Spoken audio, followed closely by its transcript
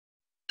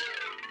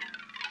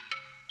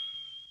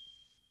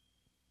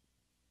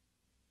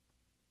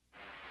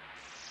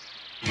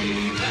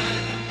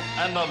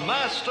and the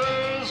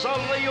masters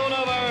of the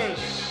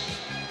universe.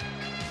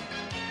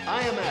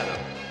 I am Adam,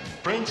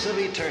 Prince of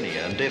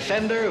Eternia and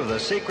defender of the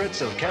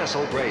secrets of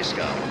Castle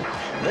Grayskull.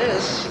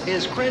 This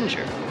is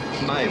Cringer,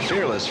 my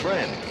fearless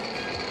friend.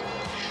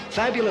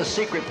 Fabulous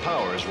secret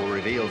powers were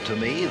revealed to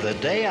me the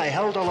day I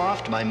held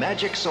aloft my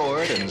magic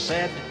sword and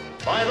said,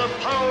 "By the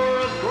power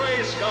of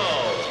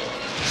Grayskull!"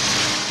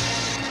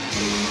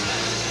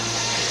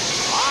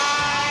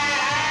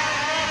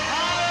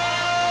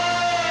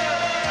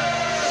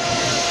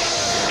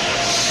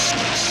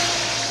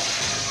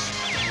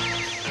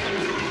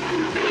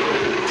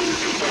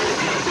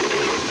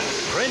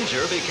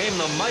 Cringer became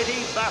the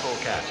mighty Battle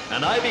Cat,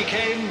 and I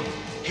became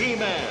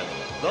He-Man,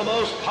 the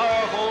most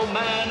powerful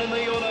man in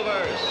the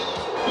universe.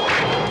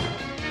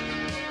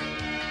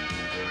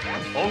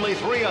 Only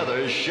 3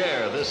 others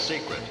share this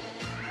secret.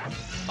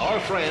 Our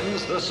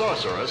friends, the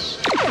Sorceress,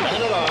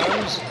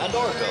 Man-at-Arms, and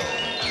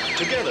Orko.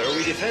 Together,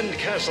 we defend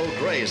Castle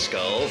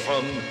Grayskull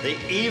from the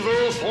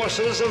evil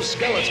forces of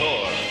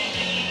Skeletor.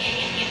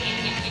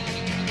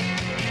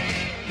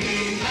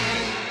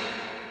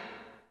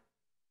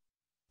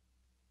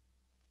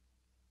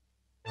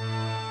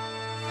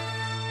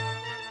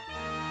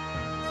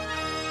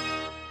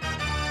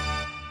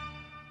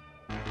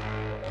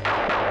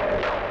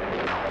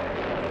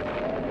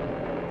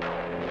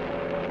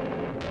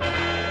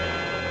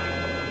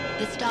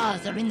 The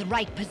stars are in the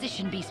right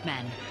position,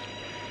 Beastman.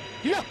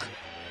 Look!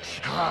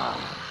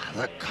 Ah,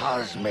 the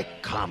cosmic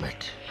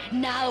comet.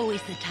 Now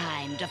is the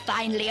time to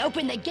finally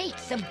open the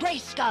gates of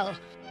Grayskull.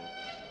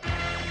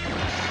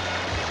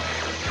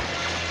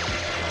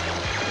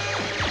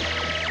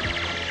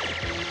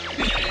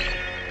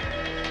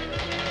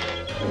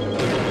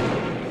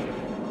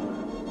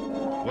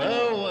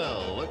 Well,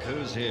 well, look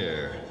who's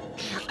here.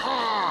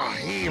 Ah,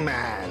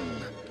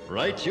 He-Man.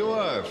 Right you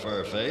are,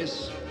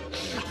 Furface.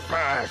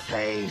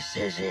 Furface,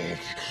 is it?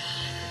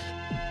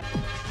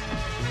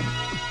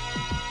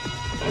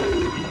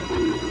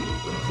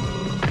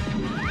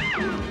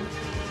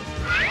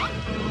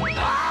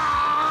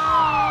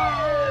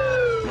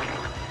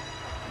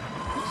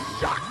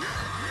 Yuck.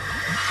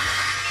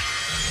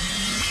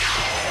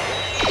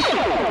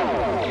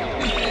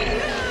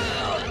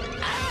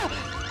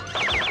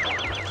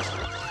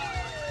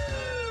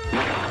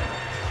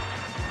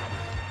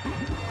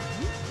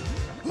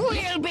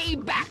 We'll be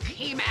back,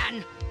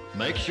 He-Man.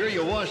 Make sure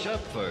you wash up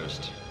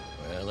first.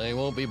 Well, they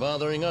won't be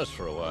bothering us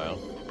for a while.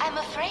 I'm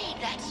afraid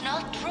that's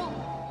not true.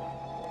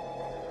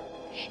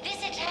 This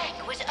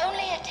attack was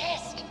only a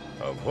test.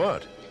 Of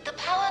what? The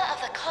power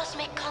of the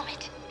cosmic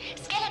comet.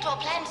 Skeletor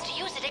plans to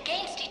use it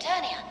against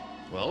Eternia.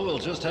 Well, we'll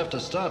just have to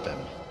stop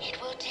him.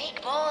 It will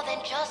take more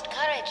than just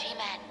courage,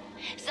 He-Man.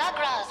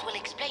 Zagraz will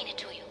explain it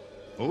to you.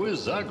 Who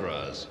is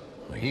Zagraz?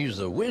 He's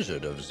the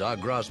wizard of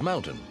Zagros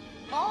Mountain.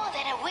 More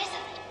than a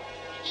wizard.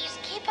 He's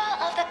keeper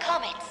of the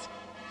comets.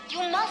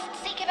 You must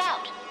seek him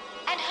out.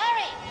 And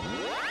hurry!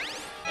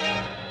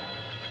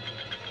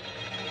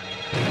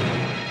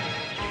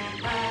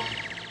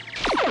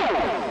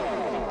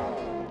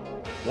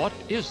 What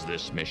is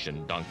this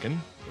mission,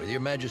 Duncan? With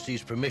your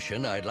Majesty's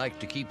permission, I'd like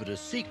to keep it a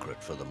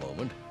secret for the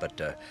moment, but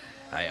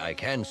I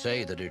can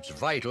say that it's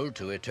vital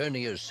to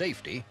Eternia's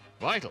safety.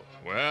 Vital.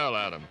 Well,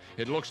 Adam,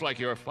 it looks like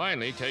you're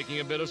finally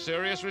taking a bit of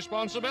serious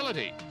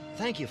responsibility.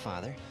 Thank you,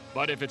 Father.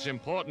 But if it's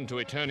important to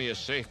Eternia's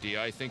safety,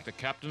 I think the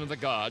Captain of the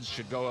Guards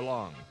should go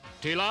along.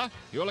 Teela,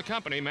 you'll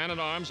accompany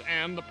Man-at-Arms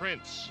and the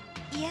Prince.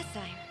 Yes,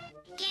 sire.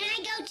 Can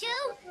I go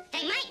too?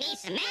 They might need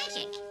some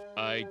magic.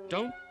 I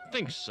don't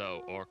think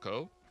so,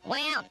 Orko.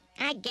 Well,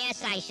 I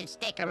guess I should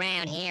stick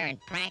around here and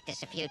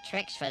practice a few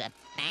tricks for the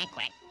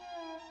banquet.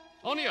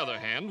 On the other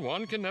hand,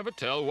 one can never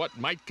tell what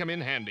might come in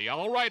handy.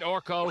 All right,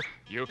 Orko,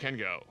 you can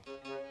go.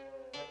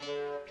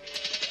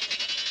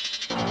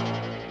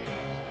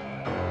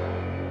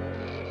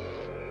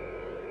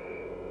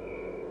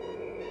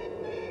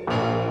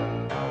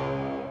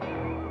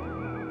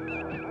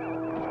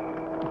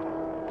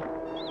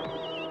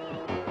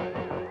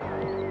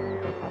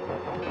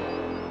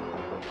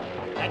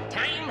 The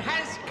time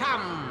has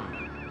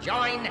come.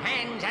 Join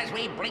hands as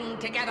we bring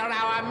together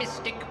our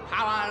mystic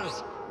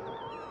powers.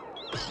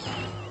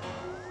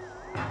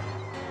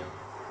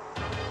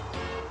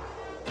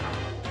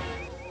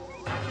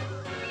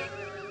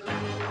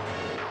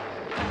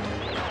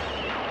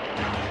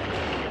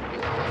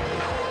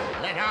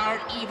 Let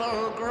our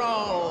evil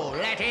grow.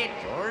 Let it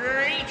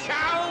reach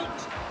out.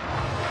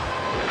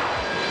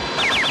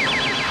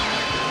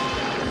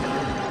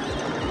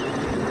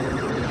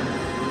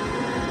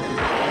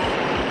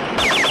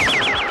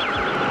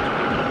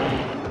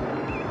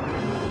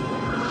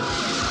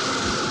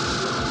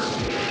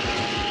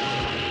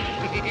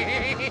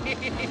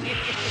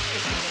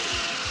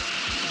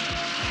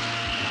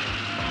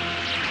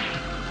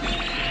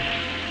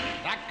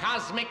 The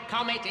cosmic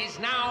comet is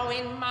now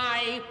in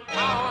my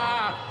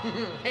power.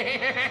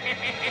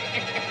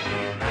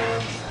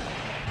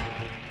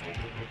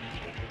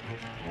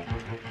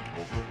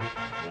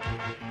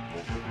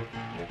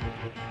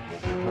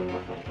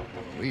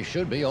 We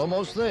should be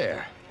almost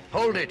there.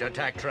 Hold it,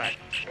 attack track.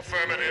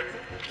 Affirmative.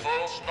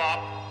 Full stop.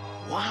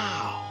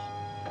 Wow.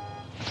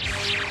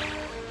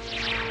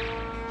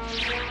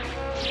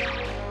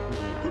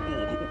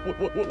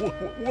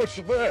 What's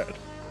that?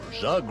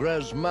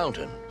 Zagraz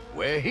Mountain.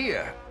 We're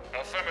here.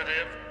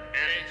 Affirmative.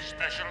 Any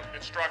special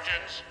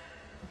instructions?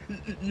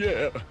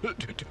 Yeah.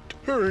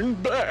 Turn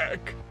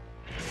back.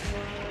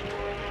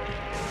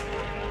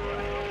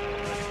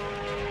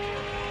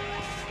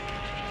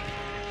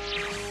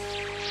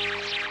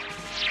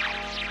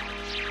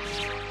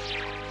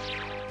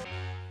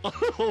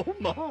 Oh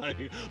my!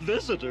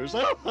 Visitors!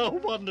 Oh, how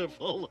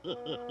wonderful!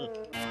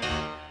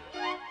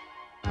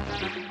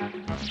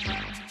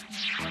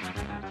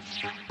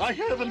 I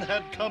haven't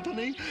had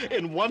company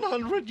in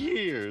 100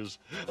 years.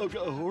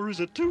 Or is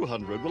it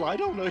 200? Well, I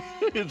don't know.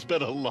 It's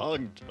been a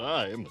long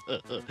time.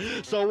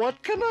 So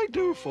what can I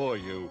do for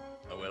you?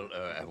 Well,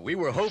 we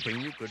were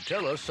hoping you could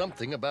tell us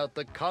something about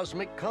the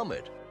cosmic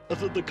comet.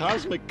 The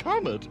cosmic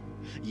comet?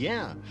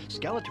 Yeah,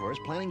 Skeletor is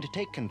planning to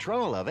take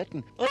control of it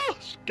and... Oh,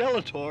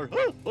 Skeletor!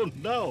 Oh,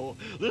 no!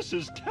 This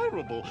is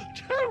terrible,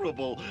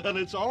 terrible, and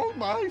it's all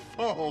my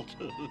fault.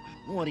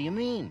 What do you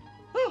mean?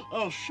 Oh,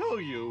 I'll show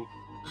you.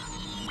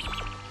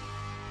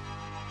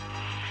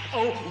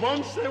 Oh,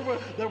 once there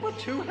were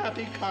two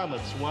happy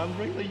comets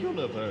wandering the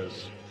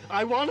universe.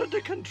 I wanted to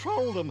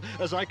control them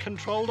as I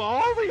controlled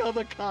all the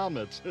other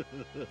comets.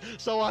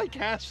 So I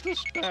cast a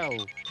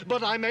spell,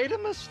 but I made a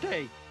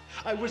mistake.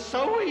 I was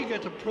so eager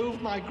to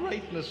prove my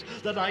greatness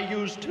that I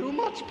used too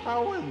much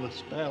power in the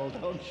spell,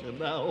 don't you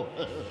know?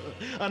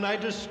 And I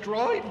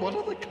destroyed one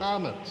of the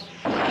comets.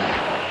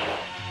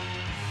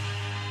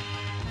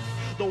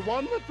 The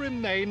one that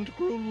remained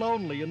grew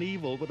lonely and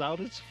evil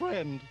without its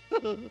friend.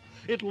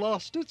 It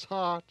lost its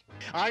heart.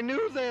 I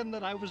knew then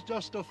that I was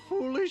just a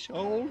foolish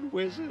old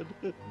wizard,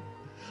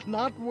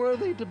 not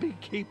worthy to be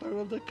keeper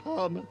of the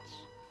comets.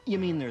 You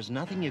mean there's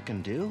nothing you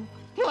can do?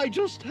 I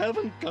just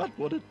haven't got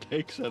what it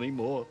takes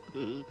anymore.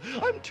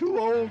 I'm too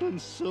old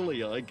and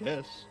silly, I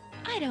guess.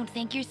 I don't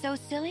think you're so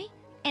silly.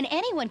 And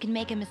anyone can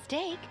make a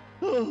mistake.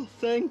 Oh,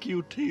 thank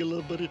you,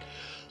 Teela, but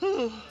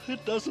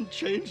it doesn't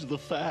change the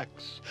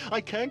facts.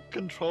 I can't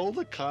control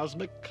the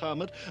cosmic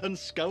comet, and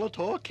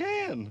Skeletor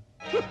can.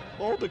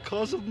 All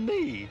because of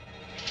me.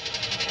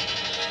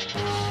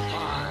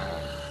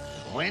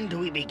 When do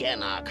we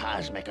begin our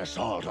cosmic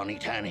assault on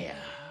Eternia?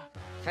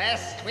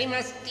 First, we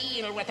must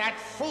deal with that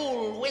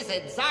fool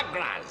wizard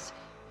Zagraz.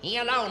 He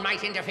alone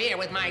might interfere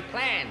with my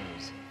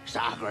plans.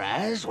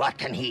 Sorceress, what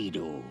can he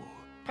do?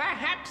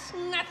 Perhaps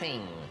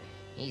nothing.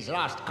 He's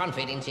lost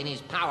confidence in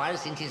his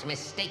powers since his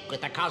mistake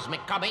with the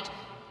Cosmic Comet,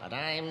 but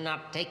I'm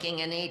not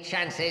taking any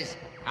chances.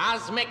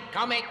 Cosmic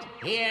Comet,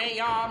 hear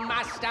your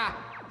master.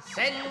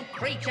 Send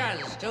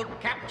creatures to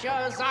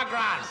capture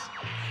Zagraz.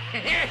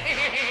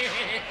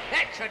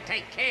 That should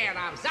take care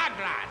of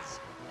Zagraz.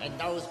 When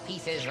those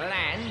pieces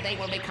land, they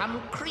will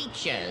become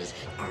creatures.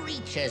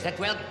 Creatures that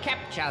will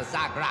capture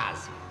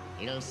Zagraz.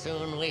 He'll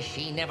soon wish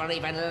he never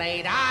even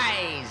laid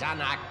eyes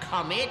on a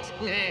comet.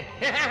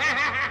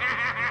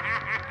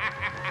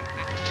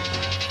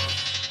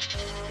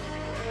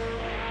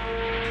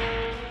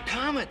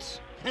 Comets!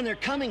 And they're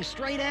coming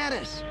straight at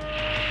us!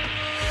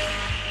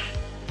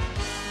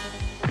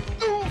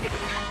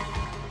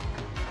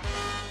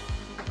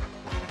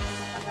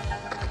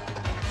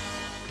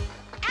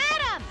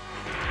 Adam!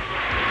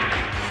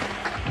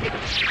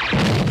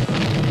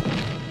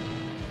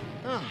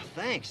 Oh,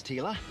 thanks,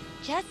 Teela.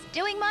 Just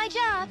doing my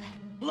job.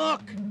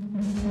 Look!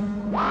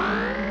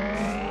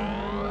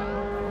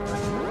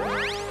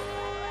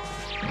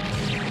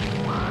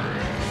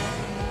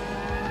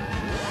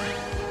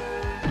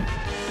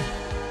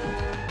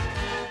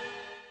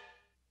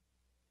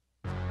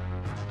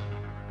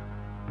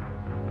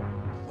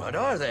 What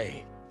are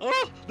they?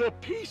 Oh, they're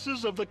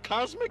pieces of the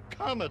cosmic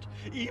comet.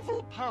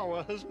 Evil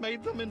power has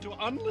made them into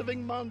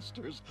unliving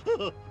monsters.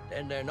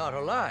 And they're not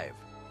alive.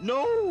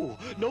 No,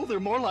 they're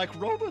more like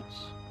robots.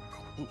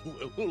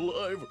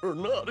 Alive or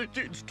not,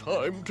 it's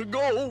time to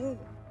go.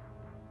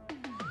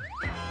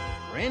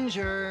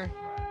 Cringer!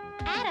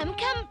 Adam,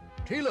 come.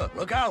 Teela,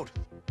 look out.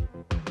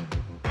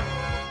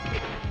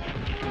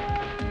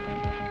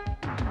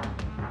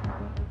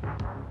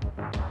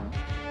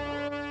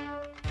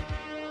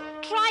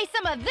 Try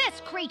some of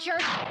this, creature.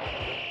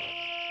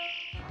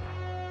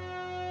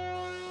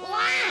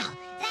 Wow!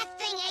 That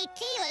thing ate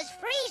Teela's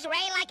freeze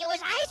ray like it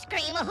was ice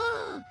cream.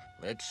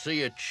 Let's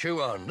see it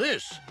chew on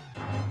this.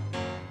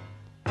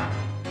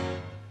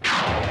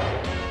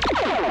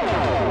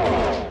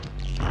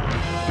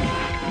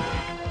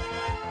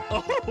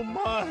 Oh,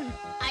 my!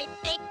 I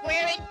think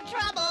we're in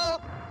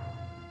trouble.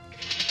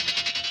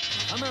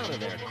 Come out of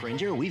there,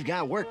 Cringer. We've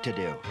got work to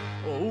do.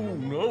 Oh,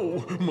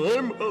 no.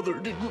 My mother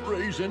didn't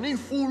raise any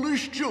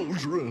foolish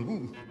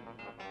children.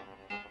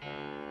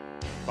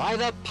 By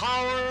the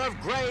power of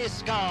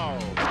Grayskull!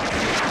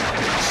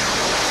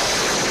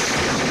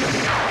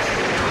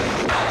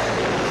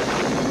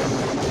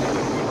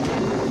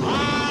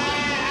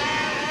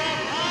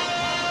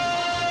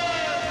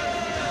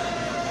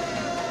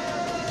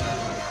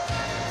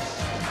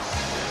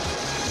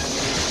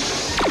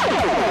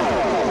 Ah!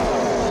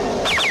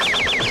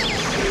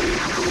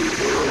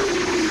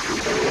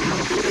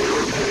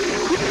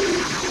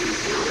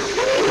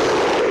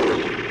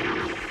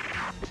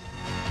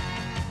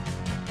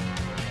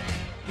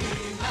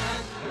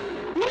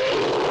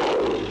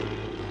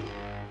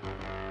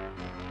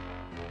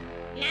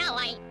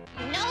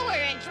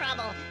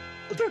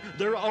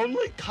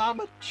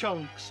 comet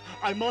chunks.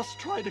 I must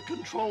try to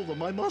control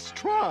them. I must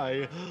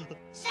try.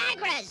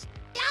 Sorceress,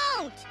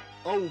 don't!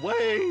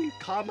 Away,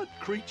 comet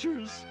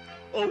creatures.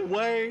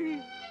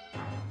 Away.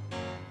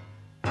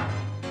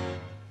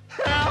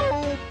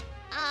 Help!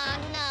 Oh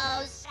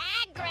no,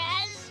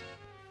 Sorceress!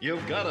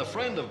 You've got a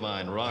friend of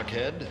mine,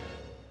 Rockhead.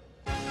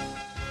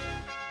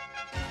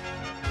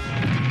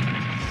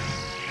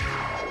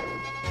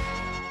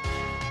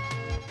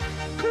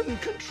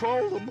 Couldn't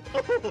control them.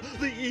 Oh,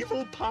 the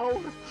evil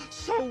power.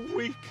 So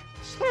weak,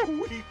 so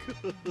weak.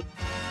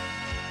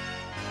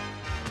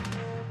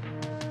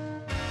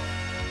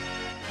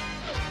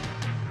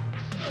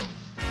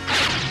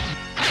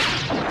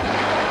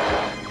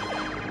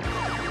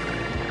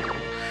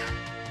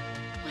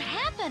 What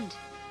happened?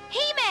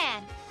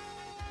 He-Man!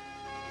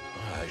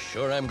 I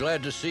sure am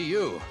glad to see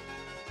you.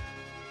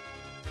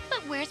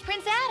 But where's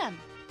Prince Adam?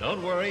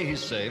 Don't worry,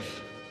 he's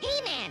safe.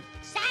 He-Man!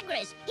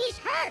 Sorceress, he's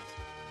hurt!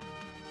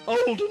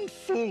 Old and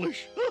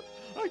foolish.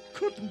 I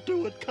couldn't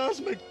do it.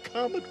 Cosmic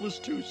Comet was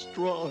too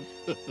strong.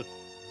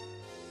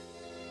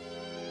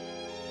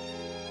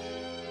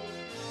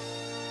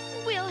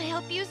 We'll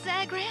help you,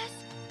 Sorceress.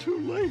 Too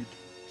late.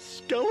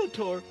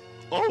 Skeletor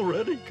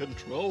already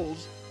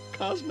controls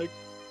Cosmic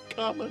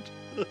Comet.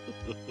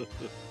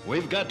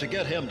 We've got to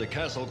get him to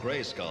Castle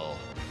Grayskull.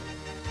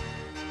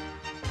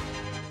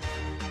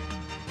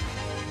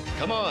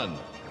 Come on.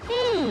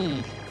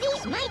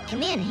 These might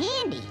come in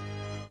handy.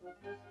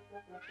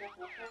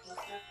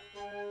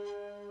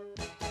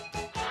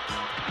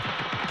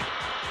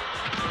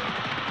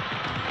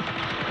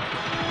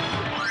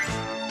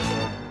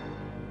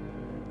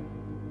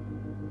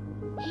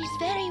 He's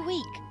very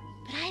weak,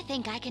 but I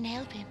think I can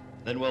help him.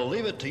 Then we'll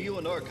leave it to you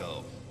and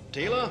Orko.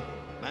 Teela,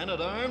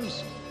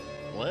 man-at-arms,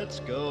 let's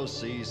go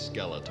see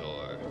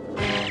Skeletor.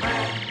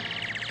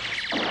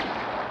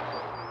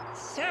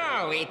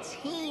 So, it's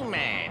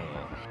He-Man.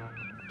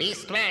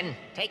 Beastman,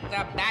 take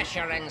the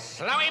basher and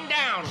slow him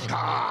down.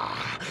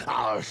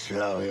 I'll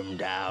slow him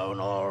down,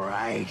 all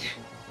right.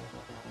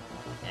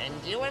 And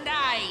you and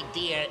I,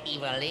 dear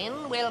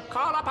Evelyn, will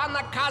call upon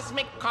the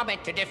Cosmic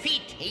Comet to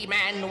defeat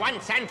He-Man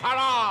once and for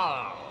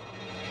all.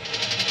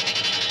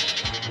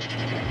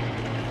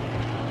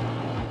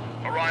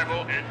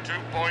 Arrival in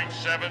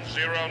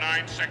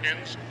 2.709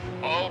 seconds.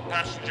 All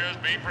passengers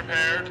be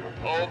prepared.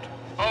 Old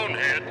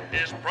Bonehead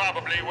is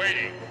probably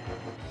waiting.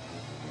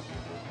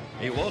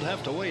 He won't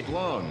have to wait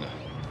long.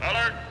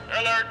 Alert!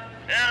 Alert!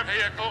 Air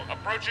vehicle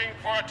approaching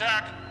for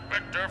attack.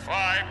 Victor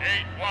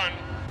 581.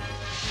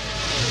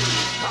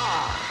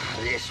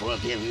 This will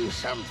give you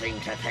something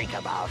to think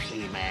about,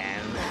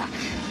 He-Man.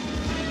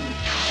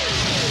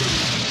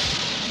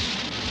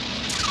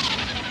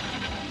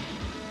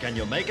 Can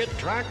you make it,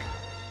 Track?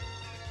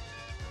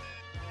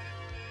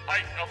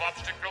 Height of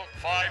obstacle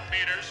 5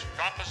 meters.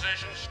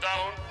 Composition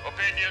stone.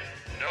 Opinion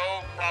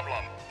no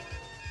problem.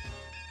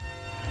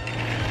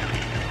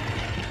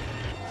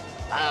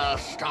 I'll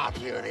stop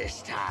you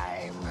this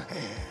time.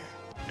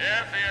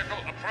 Air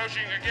vehicle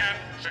approaching again.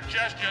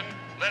 Suggestion,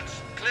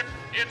 let's clip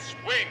its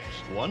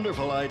wings.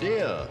 Wonderful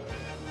idea.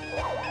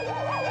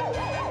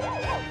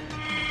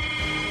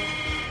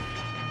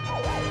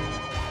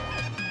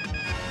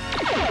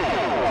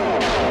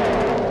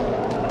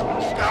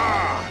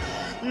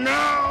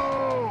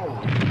 No!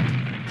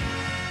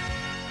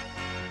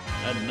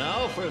 And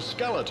now for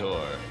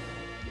Skeletor.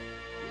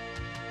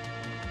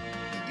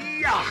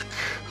 Yuck!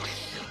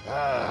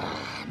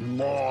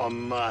 More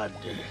mud.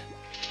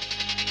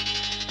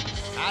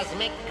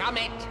 Cosmic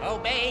Comet,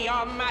 obey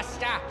your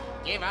master.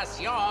 Give us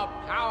your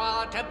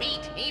power to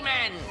beat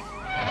He-Man.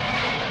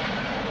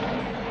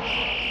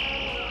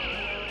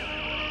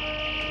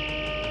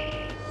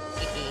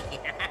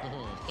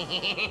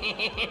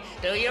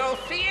 Do you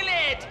feel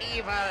it,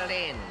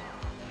 Evelyn?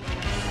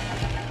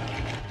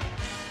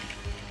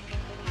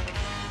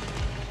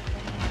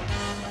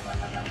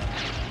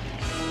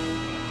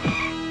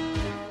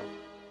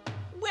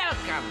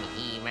 Welcome,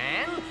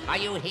 He-Man. Are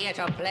you here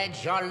to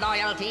pledge your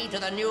loyalty to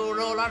the new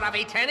ruler of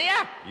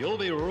Eternia? You'll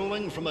be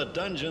ruling from a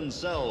dungeon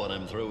cell when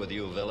I'm through with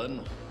you,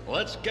 villain.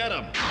 Let's get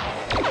him.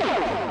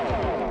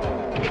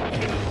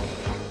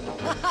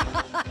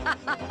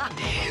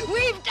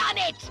 We've done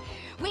it!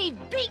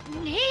 We've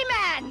beaten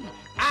He-Man!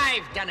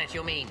 I've done it,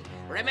 you mean.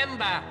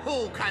 Remember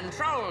who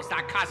controls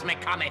the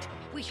Cosmic Comet.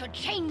 We should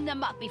chain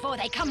them up before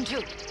they come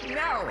to.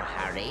 No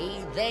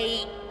hurry,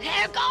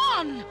 They're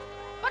gone!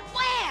 But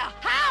where?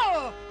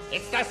 How?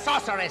 It's the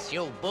Sorceress,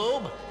 you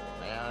boob.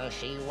 Well,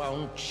 she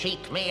won't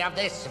cheat me of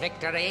this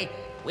victory.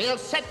 We'll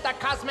set the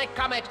Cosmic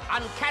Comet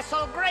on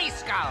Castle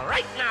Grayskull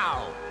right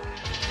now.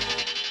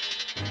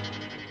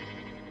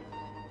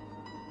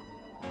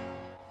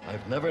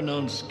 I've never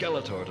known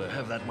Skeletor to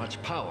have that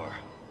much power.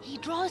 He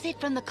draws it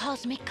from the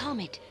Cosmic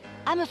Comet.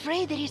 I'm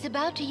afraid that he's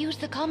about to use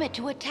the comet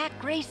to attack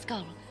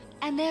Grayskull.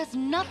 And there's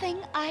nothing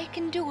I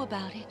can do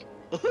about it.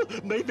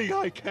 Maybe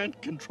I can't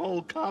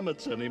control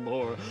comets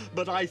anymore,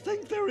 but I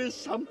think there is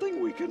something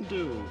we can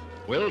do.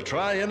 We'll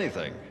try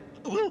anything.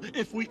 Well,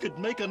 if we could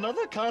make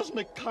another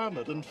cosmic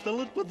comet and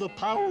fill it with the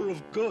power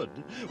of good,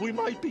 we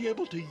might be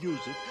able to use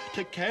it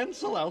to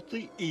cancel out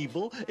the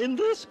evil in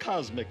this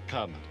cosmic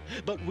comet.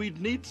 But we'd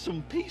need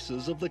some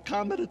pieces of the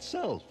comet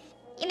itself.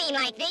 You mean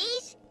like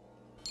these?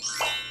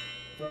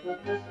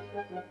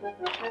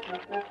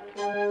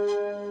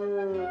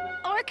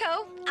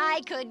 Orko,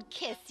 I could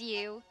kiss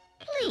you.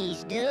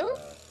 Please do.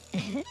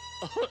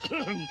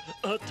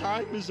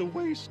 Time is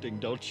a-wasting,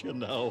 don't you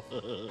know?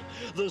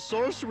 The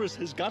Sorceress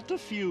has got to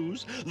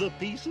fuse the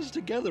pieces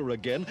together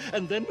again,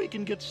 and then we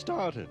can get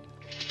started.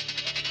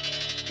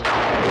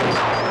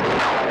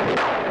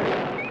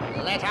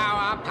 Let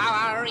our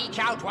power reach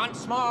out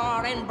once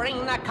more and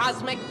bring the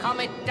cosmic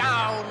comet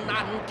down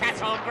on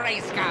Castle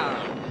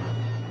Grayskull.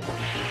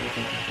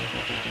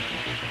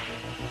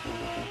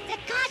 The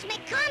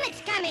cosmic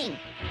comet's coming!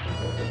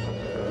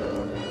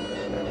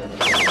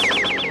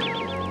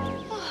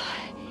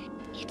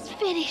 It's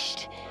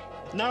finished.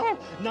 Now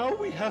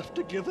we have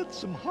to give it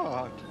some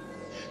heart.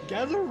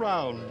 Gather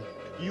round.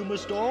 You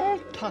must all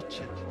touch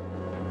it.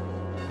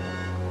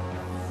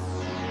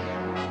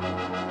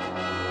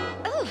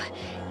 Oh,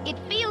 it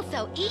feels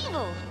so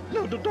evil.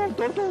 No,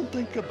 don't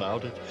think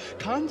about it.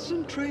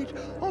 Concentrate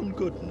on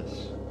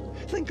goodness.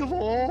 Think of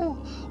all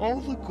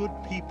the good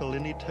people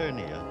in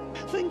Eternia.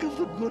 Think of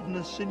the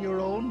goodness in your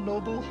own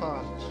noble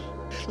hearts.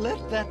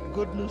 Let that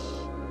goodness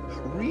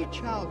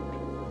reach out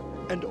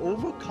and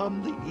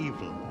overcome the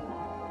evil.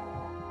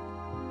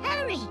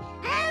 Hurry!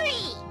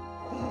 Hurry!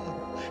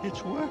 Oh,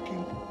 it's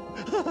working.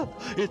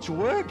 It's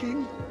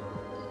working.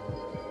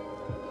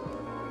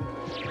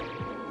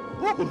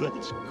 Oh,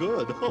 that's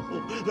good.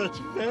 Oh, that's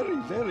very,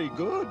 very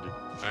good.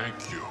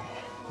 Thank you.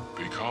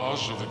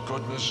 Because of the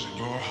goodness in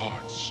your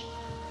hearts,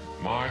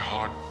 my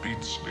heart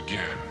beats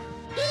again.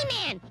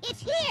 He-Man,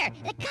 it's here!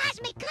 The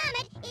cosmic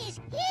comet is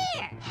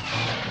here!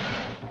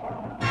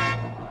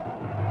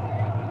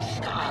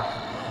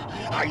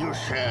 Are you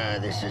sure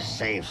this is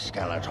safe,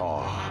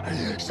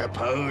 Skeletor?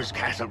 Suppose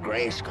Castle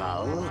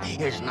Grayskull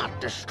is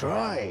not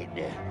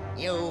destroyed.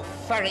 You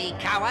furry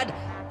coward!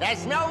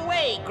 There's no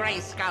way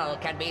Grayskull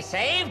can be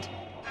saved!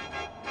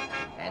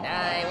 And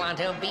I want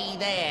to be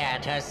there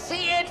to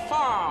see it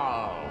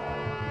fall!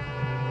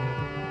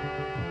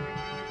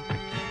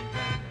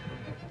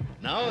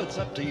 Now it's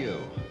up to you.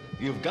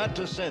 You've got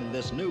to send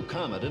this new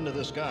comet into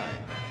the sky.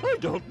 I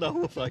don't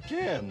know if I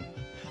can.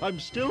 I'm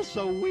still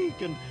so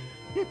weak, and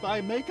if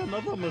I make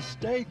another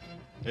mistake...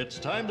 It's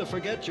time to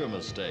forget your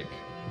mistake.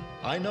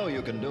 I know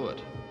you can do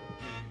it.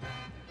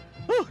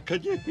 Oh,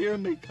 can you hear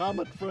me,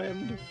 Comet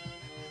friend?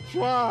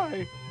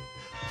 Fly!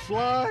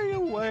 Fly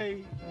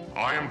away!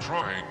 I am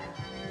trying,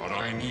 but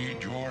I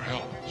need your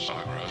help,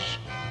 Sorceress.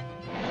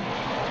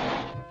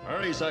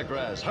 Hurry,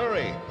 Sorceress,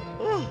 hurry!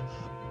 Oh,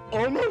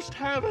 almost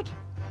have it.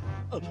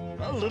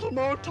 A little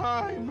more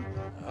time.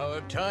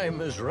 Our time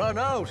has run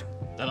out.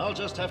 Then I'll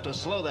just have to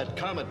slow that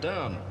comet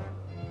down.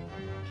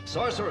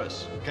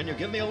 Sorceress, can you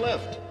give me a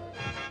lift?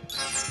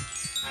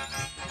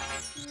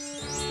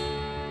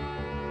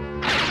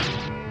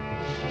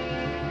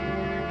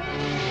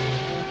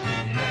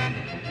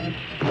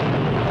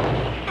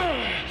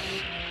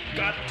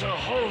 Got to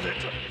hold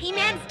it.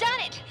 He-Man's done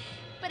it,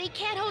 but he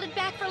can't hold it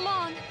back for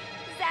long.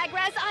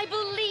 Zagraz, I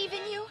believe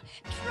in you.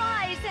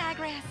 Try,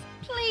 Zagraz.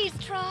 Please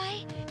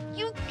try.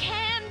 You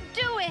can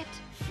do it.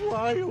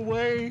 Fly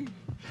away.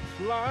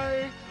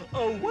 Fly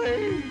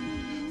away.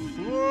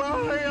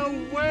 Fly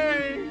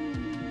away.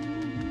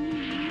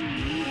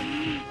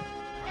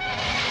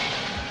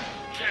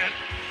 Can't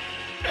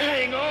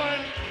hang on.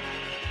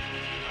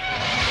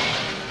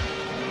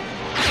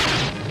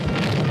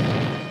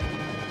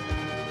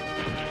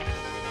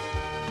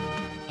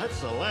 That's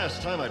the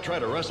last time I try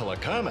to wrestle a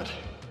comet.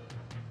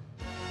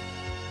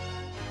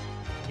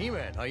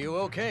 He-Man, are you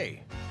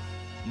okay?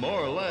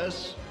 More or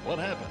less. What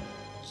happened?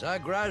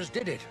 Zagraz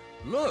did it.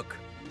 Look.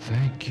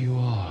 Thank you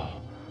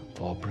all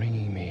for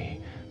bringing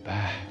me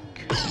back.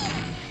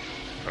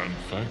 And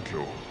thank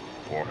you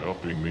for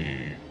helping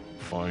me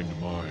find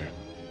my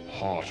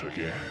heart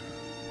again.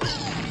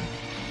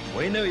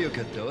 We knew you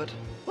could do it.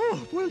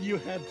 Oh, well, you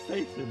had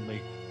faith in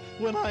me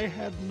when I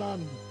had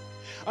none.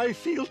 I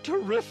feel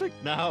terrific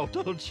now,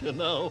 don't you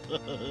know?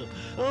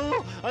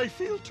 Oh, I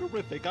feel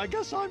terrific. I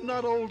guess I'm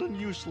not old and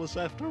useless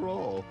after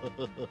all.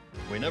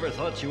 We never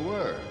thought you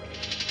were.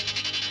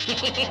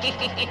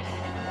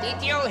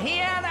 Did you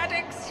hear that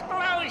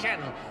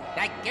explosion?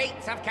 The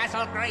gates of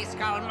Castle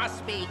Grayskull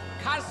must be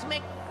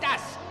cosmic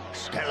dust.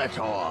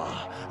 Skeletor,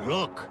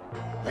 look.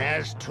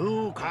 There's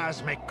 2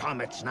 cosmic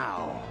comets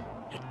now.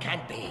 It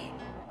can't be.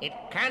 It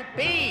can't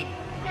be!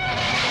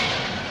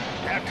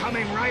 They're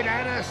coming right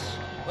at us.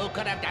 Who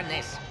could have done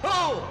this?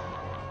 Who?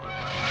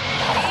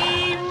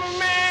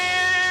 He-Man!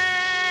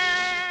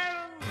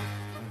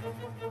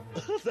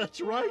 That's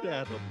right,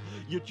 Adam.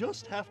 You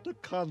just have to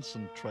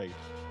concentrate.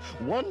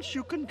 Once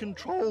you can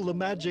control the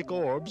magic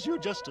orbs, you're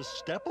just a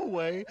step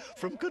away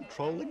from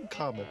controlling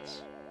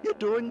comets. You're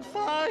doing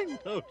fine,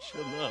 don't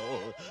you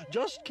know?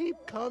 Just keep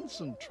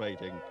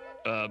concentrating.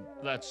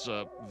 That's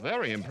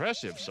very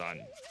impressive,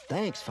 son.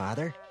 Thanks,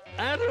 Father.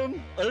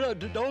 Adam,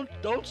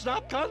 don't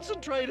stop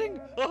concentrating.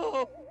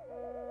 Oh.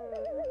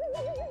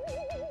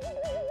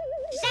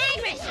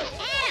 Zagreus!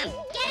 Adam!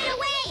 Get it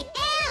away!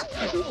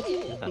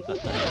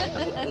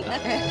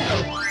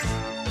 Help!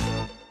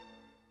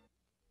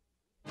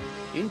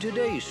 In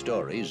today's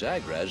story,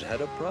 Zagreus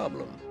had a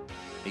problem.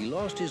 He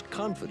lost his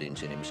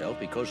confidence in himself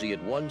because he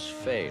had once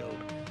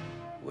failed.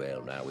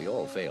 Well, now, we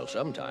all fail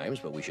sometimes,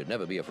 but we should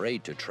never be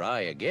afraid to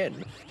try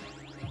again.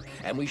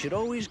 And we should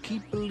always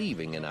keep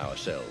believing in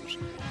ourselves.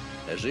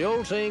 As the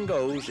old saying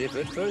goes, if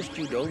at first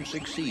you don't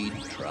succeed,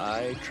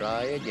 try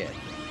again.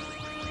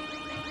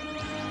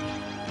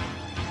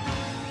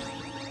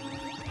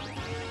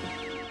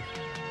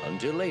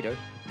 Until later,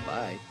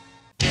 bye.